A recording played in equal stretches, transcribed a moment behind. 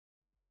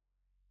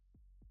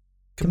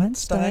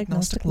Commence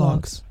diagnostic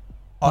logs.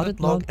 Audit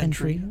log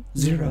entry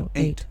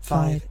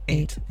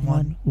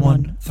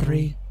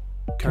 0858113.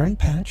 Current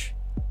patch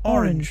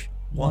orange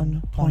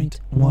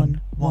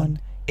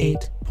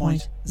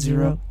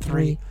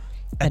 1.118.03.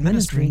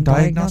 Administering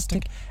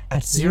diagnostic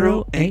at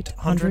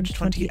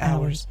 0820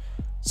 hours.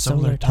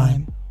 Solar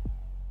time.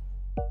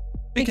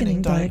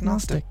 Beginning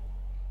diagnostic.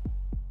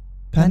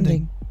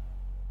 Pending.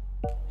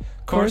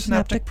 Core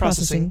synaptic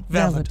processing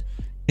valid.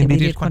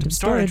 Immediate quantum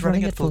storage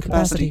running at full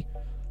capacity.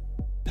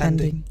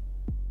 Pending.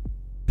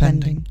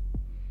 Pending.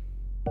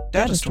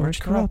 Data storage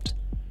corrupt.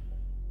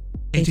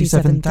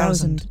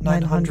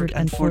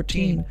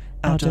 87,914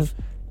 out of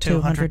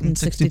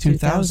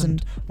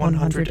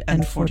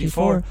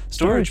 262,144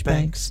 storage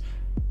banks.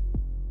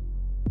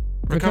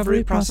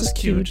 Recovery process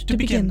queued to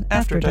begin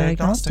after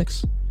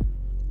diagnostics.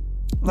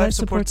 Life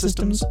support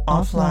systems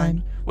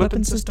offline.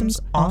 Weapon systems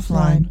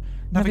offline.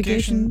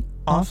 Navigation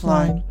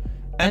offline.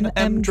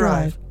 NM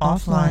drive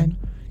offline.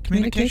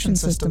 Communication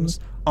systems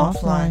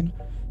offline.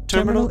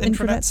 Terminal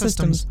intranet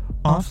systems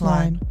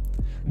offline.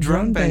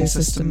 Drone bay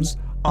systems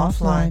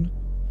offline.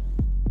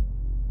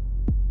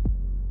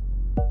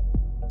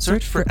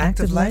 Search for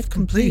active life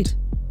complete.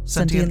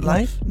 Sentient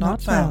life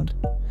not found.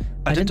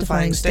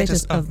 Identifying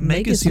status of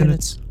Magus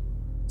units.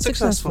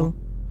 Successful.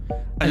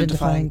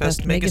 Identifying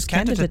best Magus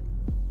candidate.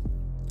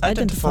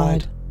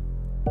 Identified.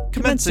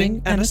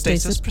 Commencing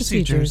anastasis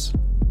procedures.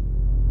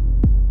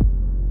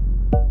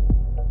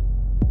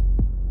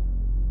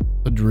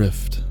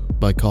 Adrift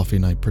by Coffee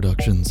Night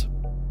Productions.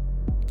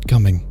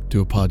 Coming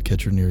to a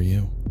podcatcher near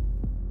you.